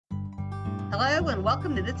Hello and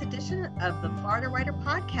welcome to this edition of the Florida Writer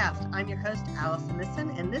Podcast. I'm your host, Allison Nissen,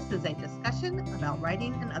 and this is a discussion about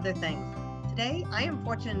writing and other things. Today, I am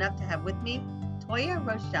fortunate enough to have with me Toya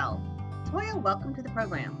Rochelle. Toya, welcome to the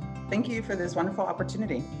program. Thank you for this wonderful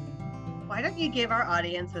opportunity. Why don't you give our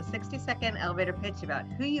audience a 60-second elevator pitch about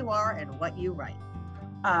who you are and what you write?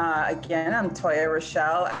 Again, I'm Toya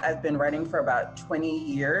Rochelle. I've been writing for about 20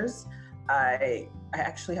 years. I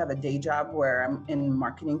actually have a day job where I'm in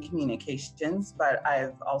marketing communications, but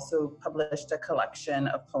I've also published a collection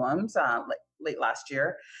of poems late last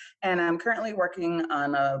year, and I'm currently working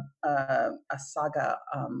on a saga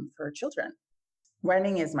for children.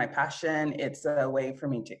 Writing is my passion. It's a way for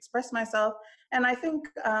me to express myself, and I think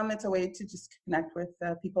it's a way to just connect with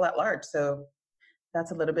people at large. So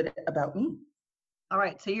that's a little bit about me. All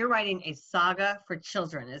right, so you're writing a saga for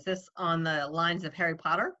children. Is this on the lines of Harry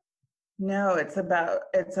Potter? No, it's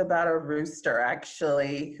about a rooster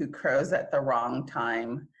actually who crows at the wrong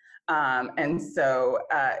time. And so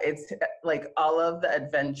it's like all of the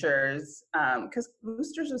adventures, because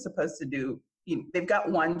roosters are supposed to do, they've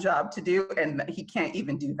got one job to do and he can't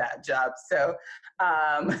even do that job. So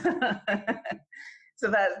so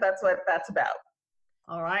that's what that's about.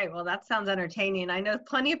 All right, well, that sounds entertaining. I know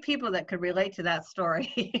plenty of people that could relate to that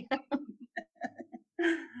story.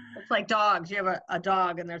 It's like dogs. You have a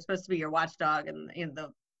dog and they're supposed to be your watchdog, and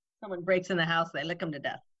someone breaks in the house, they lick them to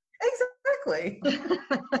death. Exactly.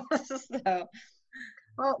 So,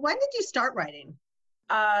 well, when did you start writing?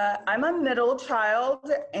 I'm a middle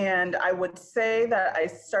child, and I would say that I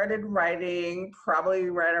started writing probably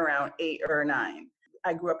right around 8 or 9.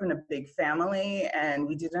 I grew up in a big family, and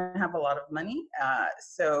we didn't have a lot of money,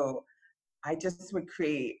 so I just would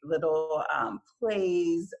create little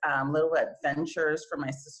plays, little adventures for my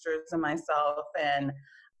sisters and myself. And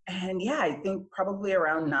yeah, I think probably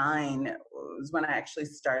around 9 was when I actually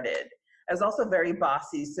started. I was also very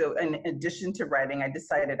bossy. So in addition to writing, I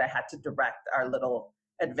decided I had to direct our little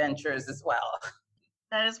adventures as well.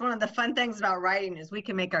 That is one of the fun things about writing is we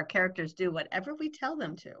can make our characters do whatever we tell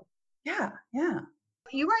them to. Yeah.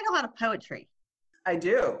 You write a lot of poetry. I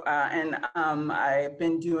do. And I've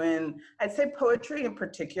been doing, I'd say poetry in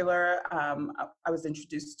particular. I was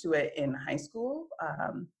introduced to it in high school,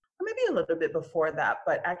 or maybe a little bit before that,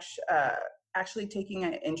 but actually taking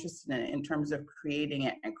an interest in it in terms of creating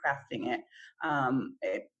it and crafting it,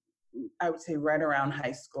 I would say right around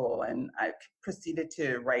high school. And I proceeded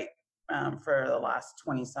to write for the last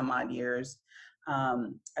 20 some odd years.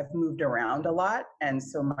 I've moved around a lot, and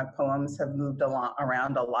so my poems have moved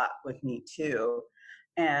around a lot with me too.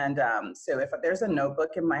 And so if there's a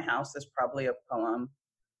notebook in my house, there's probably a poem.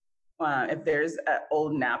 If there's an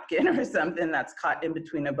old napkin or something that's caught in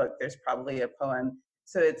between a book, there's probably a poem.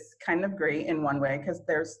 So it's kind of great in one way because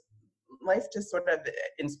life just sort of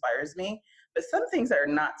inspires me. But some things are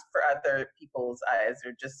not for other people's eyes,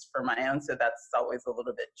 or just for my own. So that's always a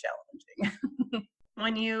little bit challenging.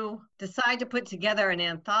 When you decide to put together an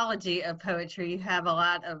anthology of poetry, you have a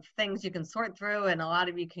lot of things you can sort through and a lot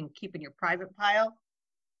of you can keep in your private pile.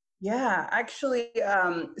 Yeah, actually,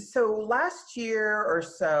 so last year or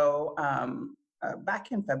so,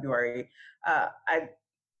 back in February,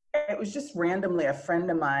 it was just randomly a friend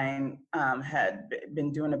of mine had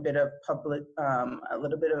been doing a little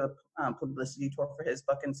bit of a publicity tour for his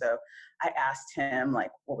book. And so I asked him,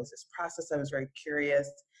 like, what was this process? I was very curious.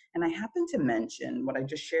 And I happened to mention what I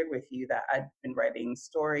just shared with you, that I'd been writing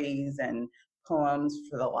stories and poems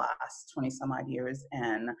for the last 20 some odd years.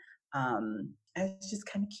 And I was just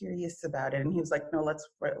kind of curious about it. And he was like, no, let's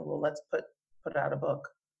put out a book.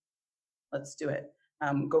 Let's do it.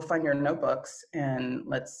 Go find your notebooks and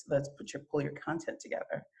let's pull your content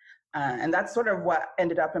together. And that's sort of what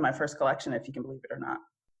ended up in my first collection, if you can believe it or not.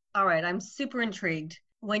 All right. I'm super intrigued.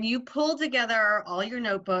 When you pulled together all your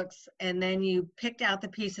notebooks and then you picked out the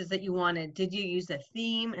pieces that you wanted, did you use a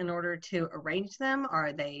theme in order to arrange them?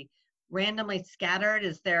 Are they randomly scattered?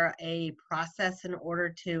 Is there a process in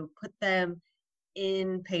order to put them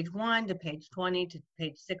in page 1 to page 20 to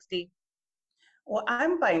page 60? Well,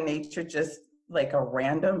 I'm by nature just like a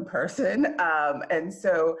random person. And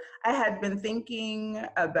so I had been thinking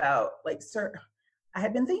about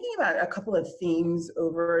I couple of themes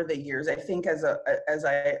over the years. I think as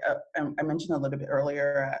I mentioned a little bit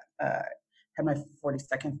earlier, had my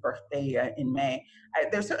 42nd birthday in May.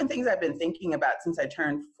 There's certain things I've been thinking about since I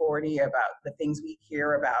turned 40 about the things we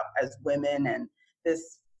hear about as women, and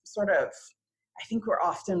this sort of, I think we're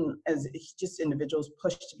often as just individuals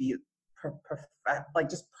pushed to be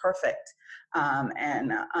just perfect.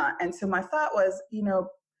 And so my thought was,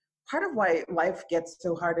 part of why life gets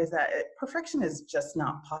so hard is that perfection is just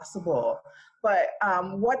not possible. But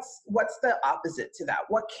what's the opposite to that?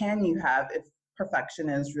 What can you have if perfection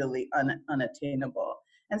is really unattainable?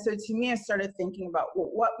 And so to me, I started thinking about, well,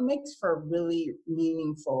 what makes for a really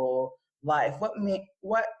meaningful life?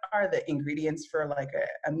 What are the ingredients for like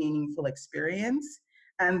a meaningful experience?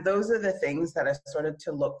 And those are the things that I started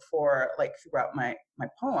to look for like throughout my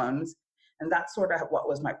poems. And that's sort of what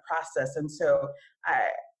was my process. And so I,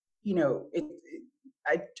 you know,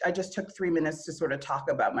 I just took 3 minutes to sort of talk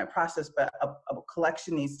about my process, but a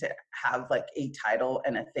collection needs to have like a title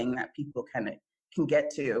and a thing that people can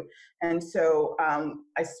get to. And so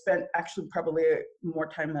I spent actually probably more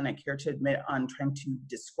time than I care to admit on trying to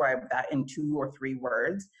describe that in 2 or 3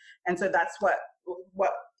 words. And so that's what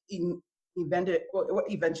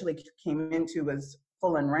eventually came into was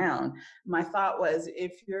full and round. My thought was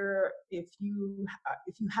if you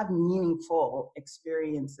have meaningful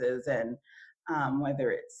experiences, and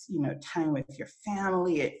whether it's time with your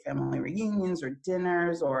family at family reunions or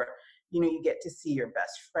dinners, or you get to see your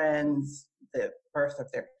best friends, the birth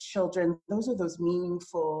of their children, those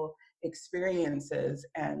meaningful experiences.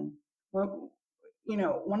 And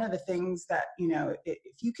one of the things that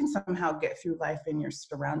if you can somehow get through life and you're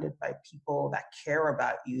surrounded by people that care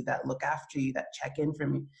about you, that look after you, that check in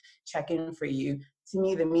for you, to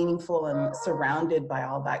me, the meaningful and surrounded by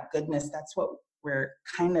all that goodness, that's what we're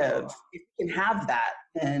kind of, if you can have that,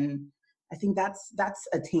 then I think that's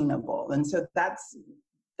attainable. And so that's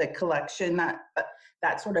the collection,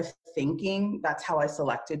 that sort of thinking, that's how I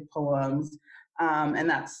selected poems. And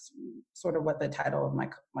that's sort of what the title of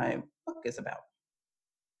my book is about.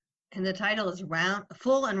 And the title is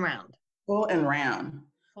Full and Round. Full and Round.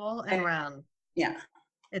 Full and round. Yeah.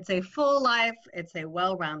 It's a full life. It's a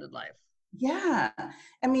well-rounded life. Yeah.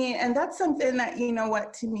 I mean, and that's something that,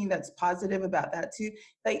 to me, that's positive about that too.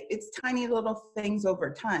 Like, it's tiny little things over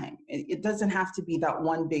time. It doesn't have to be that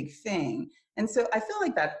one big thing. And so I feel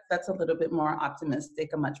like that's a little bit more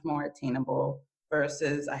optimistic, a much more attainable,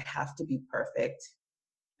 versus I have to be perfect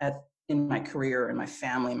in my career, in my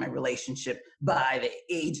family, in my relationship by the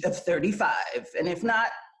age of 35. And if not,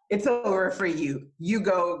 it's over for you. You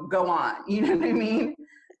go on. You know what I mean?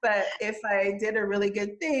 But if I did a really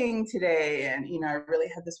good thing today and, I really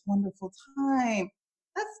had this wonderful time,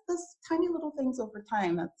 that's those tiny little things over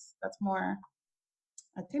time. That's more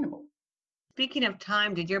attainable. Speaking of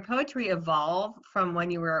time, did your poetry evolve from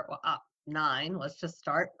when you were 9? Let's just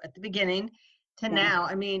start at the beginning to now.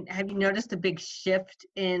 I mean, have you noticed a big shift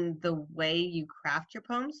in the way you craft your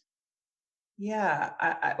poems? Yeah,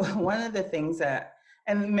 I one of the things that,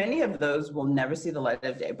 and many of those will never see the light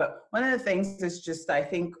of day, but one of the things is just, I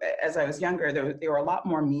think as I was younger, they were a lot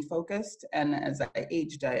more me focused. And as I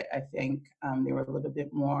aged, I think they were a little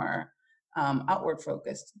bit more outward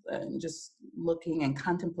focused, and just looking and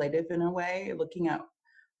contemplative in a way, looking at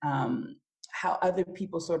how other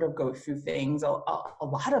people sort of go through things. A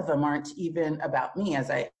lot of them aren't even about me. As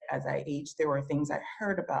I aged, there were things I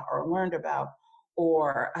heard about or learned about,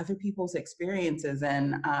 or other people's experiences.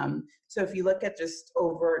 And so if you look at just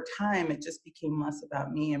over time, it just became less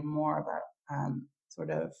about me and more about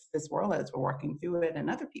sort of this world as we're working through it, and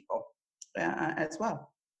other people as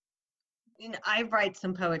well. I write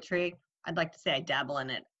some poetry. I'd like to say I dabble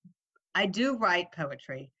in it. I do write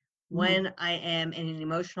poetry when I am in an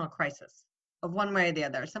emotional crisis of one way or the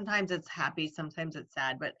other. Sometimes it's happy, sometimes it's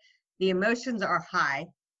sad, but the emotions are high.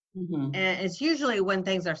 And it's usually when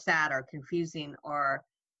things are sad or confusing or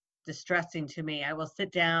distressing to me, I will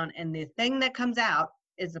sit down and the thing that comes out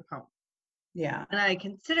is a poem. Yeah. And I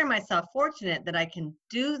consider myself fortunate that I can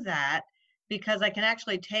do that, because I can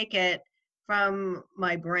actually take it from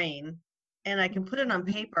my brain and I can put it on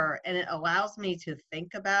paper, and it allows me to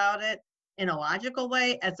think about it in a logical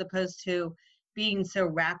way, as opposed to being so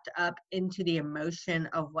wrapped up into the emotion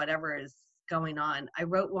of whatever is going on. I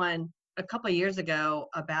wrote one a couple of years ago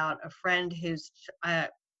about a friend whose a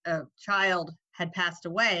child had passed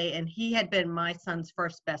away, and he had been my son's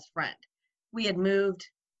first best friend. We had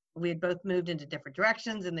both moved into different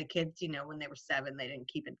directions, and the kids, when they were 7, they didn't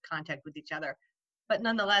keep in contact with each other. But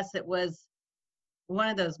nonetheless, it was one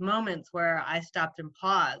of those moments where I stopped and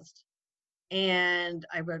paused, and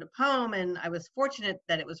I wrote a poem, and I was fortunate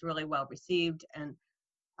that it was really well received, and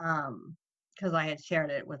because I had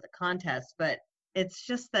shared it with a contest. But it's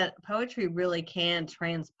just that poetry really can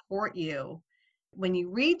transport you. When you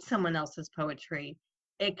read someone else's poetry,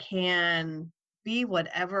 it can be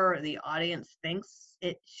whatever the audience thinks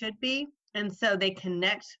it should be. And so they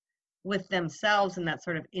connect with themselves in that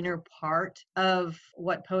sort of inner part of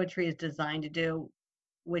what poetry is designed to do,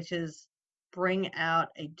 which is bring out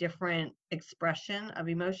a different expression of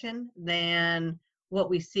emotion than what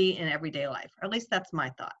we see in everyday life. Or at least that's my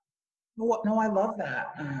thought. No, I love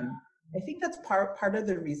that. I think that's part of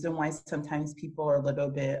the reason why sometimes people are a little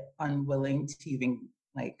bit unwilling to even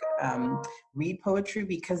like read poetry,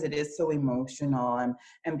 because it is so emotional,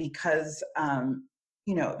 and because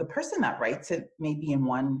the person that writes it may be in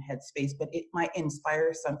one headspace, but it might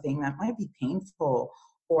inspire something that might be painful,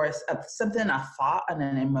 or something, a thought and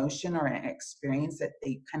an emotion or an experience that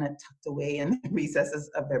they kind of tucked away in the recesses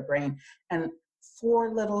of their brain. And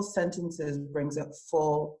four little sentences brings it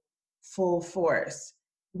full force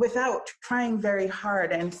without trying very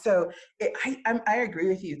hard. And so I agree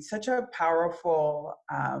with you. It's such a powerful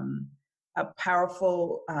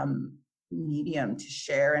medium to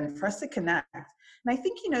share and for us to connect. And I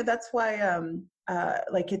think, that's why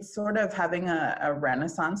like it's sort of having a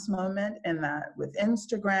renaissance moment in that with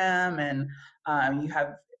Instagram, and you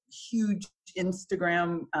have huge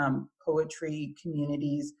Instagram poetry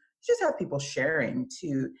communities. Just have people sharing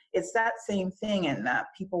too. It's that same thing, and that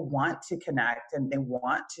people want to connect and they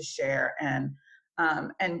want to share, and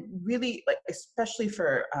really, like, especially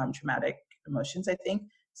for traumatic emotions, I think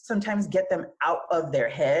sometimes get them out of their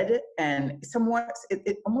head. And somewhat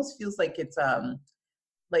it almost feels like it's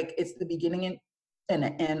the beginning and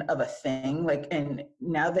an end of a thing, like, and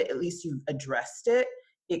now that at least you've addressed it,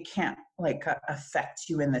 it can't like affect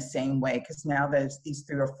you in the same way, because now there's these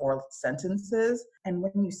 3 or 4 sentences, and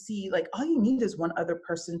when you see, like, all you need is one other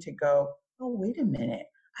person to go, oh, wait a minute,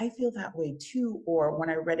 I feel that way too, or when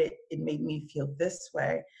I read it, it made me feel this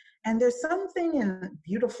way. And there's something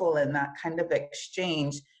beautiful in that kind of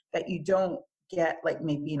exchange that you don't get, like,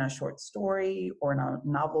 maybe in a short story or in a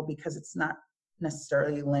novel, because it's not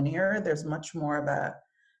necessarily linear. There's much more of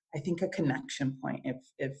I think, a connection point,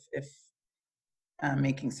 if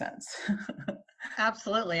making sense.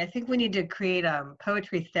 Absolutely. I think we need to create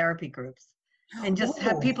poetry therapy groups and just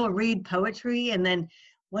have Oh, people read poetry, and then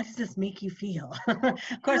what does this make you feel?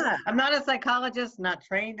 Of course, yeah. I'm not a psychologist, not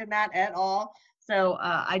trained in that at all. So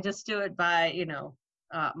I just do it by,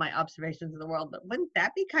 my observations of the world. But wouldn't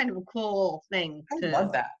that be kind of a cool thing I to?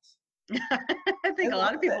 love that. I I think a lot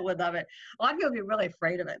love of it. people would love it. A lot of people would be really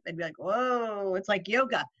afraid of it. They'd be like, whoa, it's like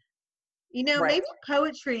yoga. Right. Maybe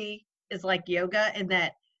poetry is like yoga in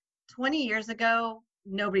that 20 years ago,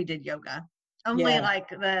 nobody did yoga. Only Yeah. like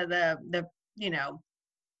the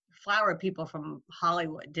flower people from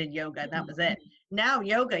Hollywood did yoga, and that was it. Now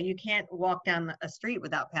yoga, you can't walk down a street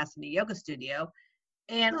without passing a yoga studio.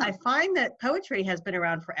 And Huh. I find that poetry has been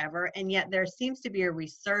around forever, and yet there seems to be a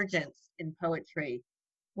resurgence in poetry.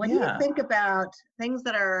 What do you Yeah. think about things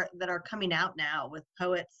that are coming out now with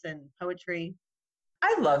poets and poetry?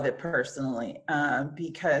 I love it personally,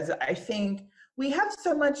 because I think we have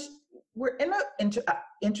so much. We're in an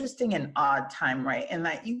interesting and odd time, right? In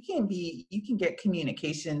that you can get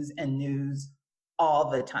communications and news all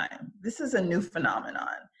the time. This is a new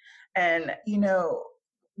phenomenon, and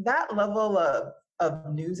that level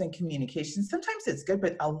of news and communication, sometimes it's good,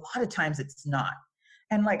 but a lot of times it's not.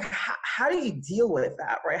 And like, how do you deal with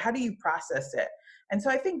that, right? How do you process it? And so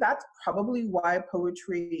I think that's probably why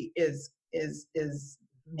poetry is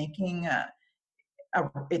making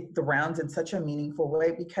the rounds in such a meaningful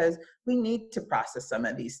way, because we need to process some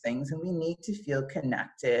of these things and we need to feel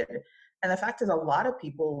connected. And the fact is, a lot of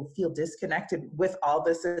people feel disconnected with all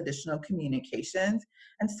this additional communications,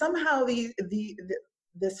 and somehow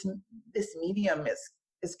this medium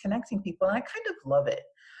is connecting people, and I kind of love it.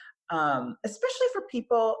 Especially for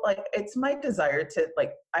people, like, it's my desire to,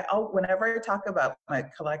 like, whenever I talk about my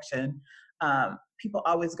collection, people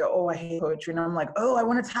always go, oh, I hate poetry. And I'm like, oh, I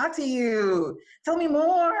want to talk to you. Tell me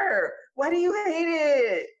more. Why do you hate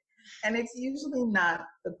it? And it's usually not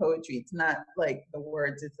the poetry. It's not like the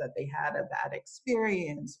words. It's that they had a bad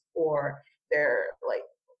experience, or they're like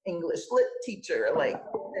English lit teacher, like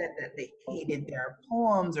that they hated their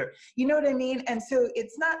poems, or you know what I mean? And so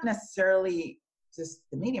it's not necessarily just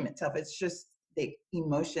the medium itself. It's just the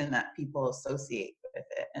emotion that people associate with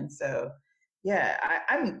it. And so, yeah,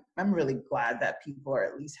 I'm really glad that people are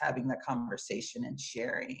at least having the conversation and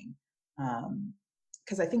sharing,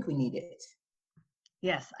 because I think we need it.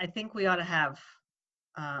 Yes, I think we ought to have.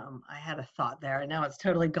 I had a thought there, and now it's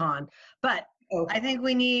totally gone. But I Okay. think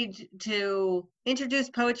we need to introduce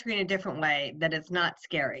poetry in a different way, that it's not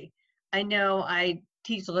scary. I know I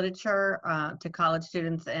teach literature to college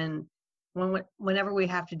students, and whenever we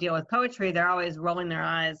have to deal with poetry, they're always rolling their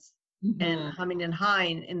eyes and Mm-hmm. humming and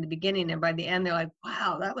hawing in the beginning, and by the end, they're like,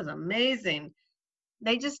 "Wow, that was amazing."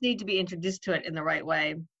 They just need to be introduced to it in the right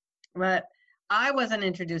way. But I wasn't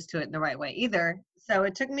introduced to it in the right way either, so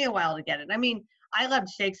it took me a while to get it. I mean, I loved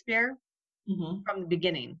Shakespeare, from the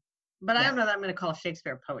beginning. But I don't know that I'm going to call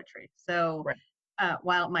Shakespeare poetry. So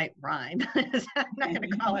while it might rhyme, I'm not going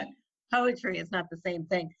to call it poetry. It's not the same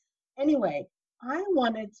thing. Anyway, I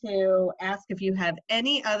wanted to ask if you have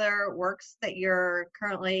any other works that you're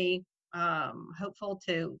currently hopeful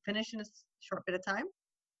to finish in a short bit of time.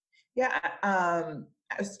 Yeah,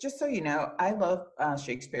 just so you know, I love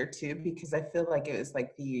Shakespeare too because I feel like it was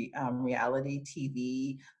like the reality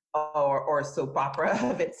TV or soap opera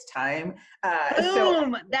of its time.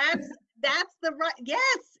 Boom! That's the right.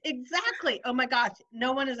 Yes, exactly. Oh my gosh,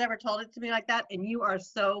 no one has ever told it to me like that, and you are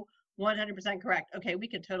so 100% correct. Okay, we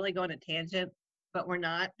could totally go on a tangent, but we're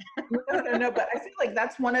not. No. But I feel like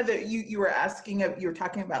that's one of the you were asking you were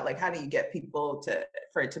talking about like how do you get people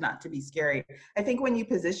for it to not to be scary. I think when you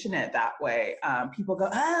position it that way, people go,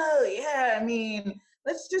 oh yeah. I mean,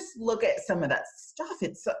 let's just look at some of that stuff.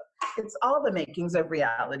 It's all the makings of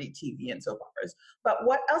reality TV and soap operas. But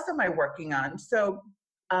what else am I working on? So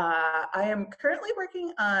I am currently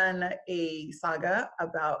working on a saga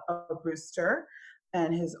about a rooster,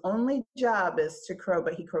 and his only job is to crow,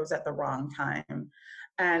 but he crows at the wrong time.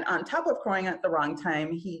 And on top of crowing at the wrong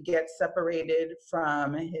time, he gets separated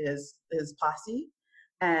from his posse,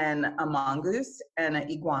 and a mongoose and an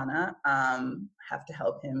iguana have to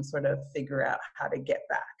help him sort of figure out how to get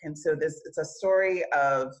back. And so it's a story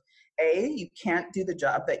of A, you can't do the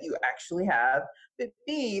job that you actually have, but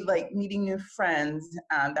B, like meeting new friends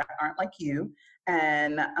that aren't like you,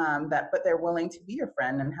 and but they're willing to be your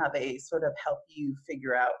friend, and how they sort of help you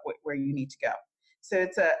figure out where you need to go. So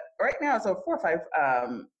right now it's a 4 or 5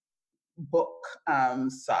 book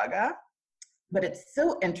saga, but it's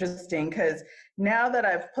so interesting because now that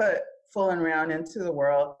I've put Full and Round into the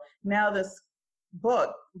world, now this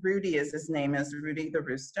book, Rudy is his name, is Rudy the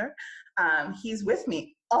Rooster. He's with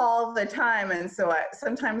me all the time, and so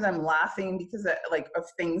sometimes I'm laughing because of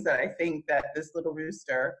things that I think that this little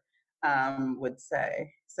rooster would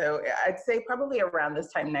say. So I'd say probably around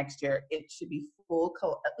this time next year, it should be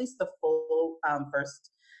at least the full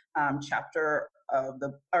first chapter of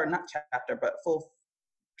or not chapter, but full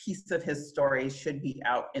piece of his story should be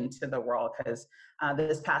out into the world. Because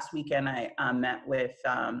this past weekend I met with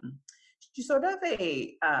she's sort of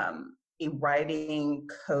a writing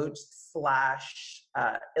coach slash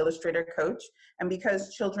illustrator coach, and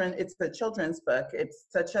because it's a children's book,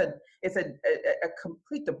 it's a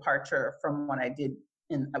complete departure from what I did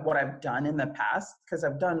in what I've done in the past, because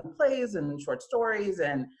I've done plays and short stories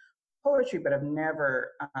and poetry, but I've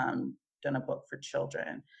never done a book for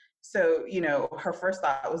children. So, her first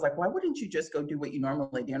thought was like, why wouldn't you just go do what you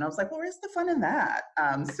normally do? And I was like, well, where's the fun in that?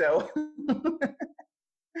 So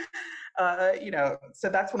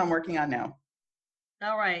that's what I'm working on now.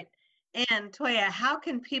 All right. And Toya, how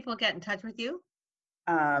can people get in touch with you?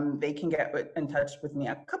 They can get in touch with me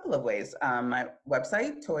a couple of ways. My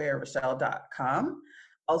website, toyarochelle.com.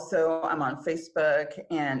 Also, I'm on Facebook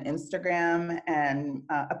and Instagram, and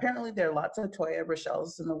apparently there are lots of Toya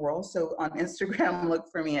Rochelles in the world. So on Instagram, look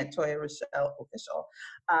for me at Toya Rochelle Official,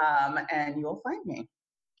 and you'll find me.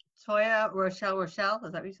 Toya Rochelle, is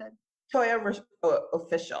that what you said? Toya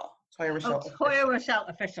Official. Toya Rochelle. Toya Rochelle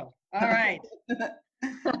Official. All right.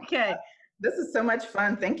 Okay. This is so much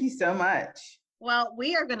fun. Thank you so much. Well,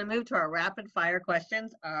 we are going to move to our rapid fire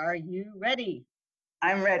questions. Are you ready?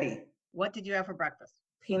 I'm ready. What did you have for breakfast?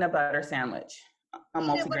 Peanut butter sandwich. A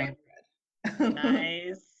multigrain bread.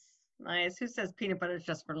 Nice. Who says peanut butter is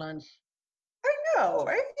just for lunch? I know,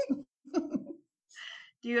 right?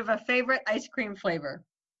 Do you have a favorite ice cream flavor?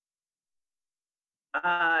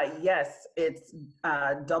 Yes, it's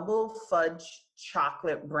double fudge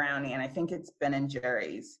chocolate brownie, and I think it's Ben &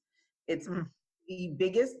 Jerry's. It's the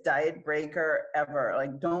biggest diet breaker ever.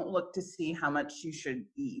 Like, don't look to see how much you should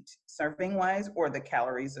eat serving wise or the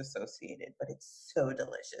calories associated, but it's so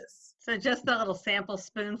delicious. So just a little sample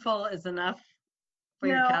spoonful is enough for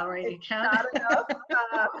your calorie count? Not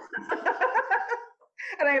enough.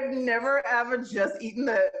 And I've never ever just eaten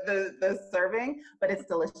the serving, but it's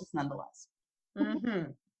delicious nonetheless.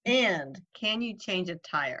 Mm-hmm. And can you change a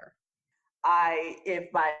tire?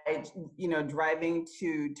 If by driving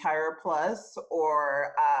to Tire Plus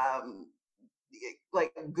or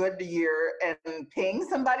like Goodyear and paying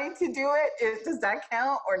somebody to do it, does that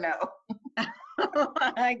count or no?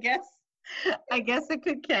 I guess it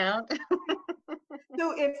could count.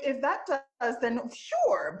 So if that does, then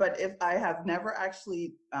sure. But if I have never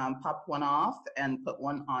actually popped one off and put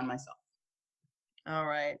one on myself. All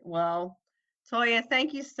right. Well, Toya,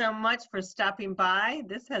 thank you so much for stopping by.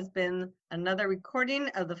 This has been another recording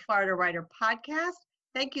of the Florida Writer Podcast.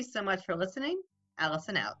 Thank you so much for listening.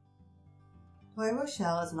 Allison out. Toya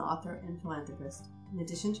Rochelle is an author and philanthropist. In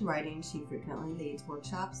addition to writing, she frequently leads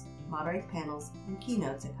workshops, moderates panels, and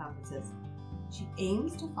keynotes at conferences. She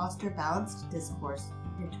aims to foster balanced discourse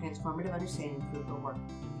and transformative understanding through her work.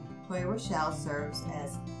 Toya Rochelle serves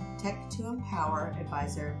as Tech to Empower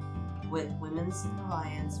advisor with Women's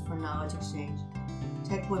Alliance for Knowledge Exchange,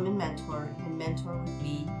 Tech Women Mentor, and Mentor with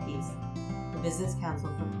Be Peace, the Business Council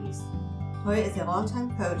for Peace. Toya is a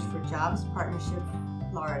longtime coach for Jobs Partnership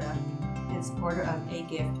Florida and supporter of A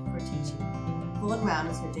Gift for Teaching. Full and Round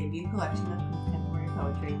is her debut collection of contemporary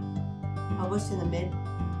poetry. Published in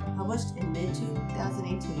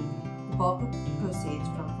mid-2018, the bulk of proceeds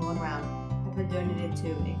from Full and Round have been donated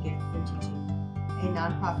to A Gift for Teaching, a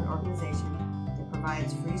nonprofit organization that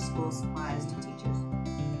provides free school supplies to teachers.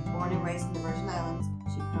 Born and raised in the Virgin Islands,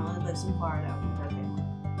 she currently lives in Florida with her family.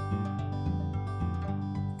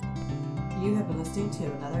 You have been listening to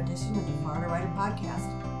another edition of the Florida Writer Podcast,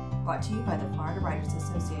 brought to you by the Florida Writers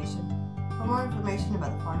Association. For more information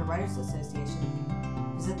about the Florida Writers Association,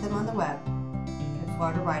 visit them on the web at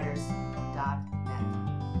floridawriters.org.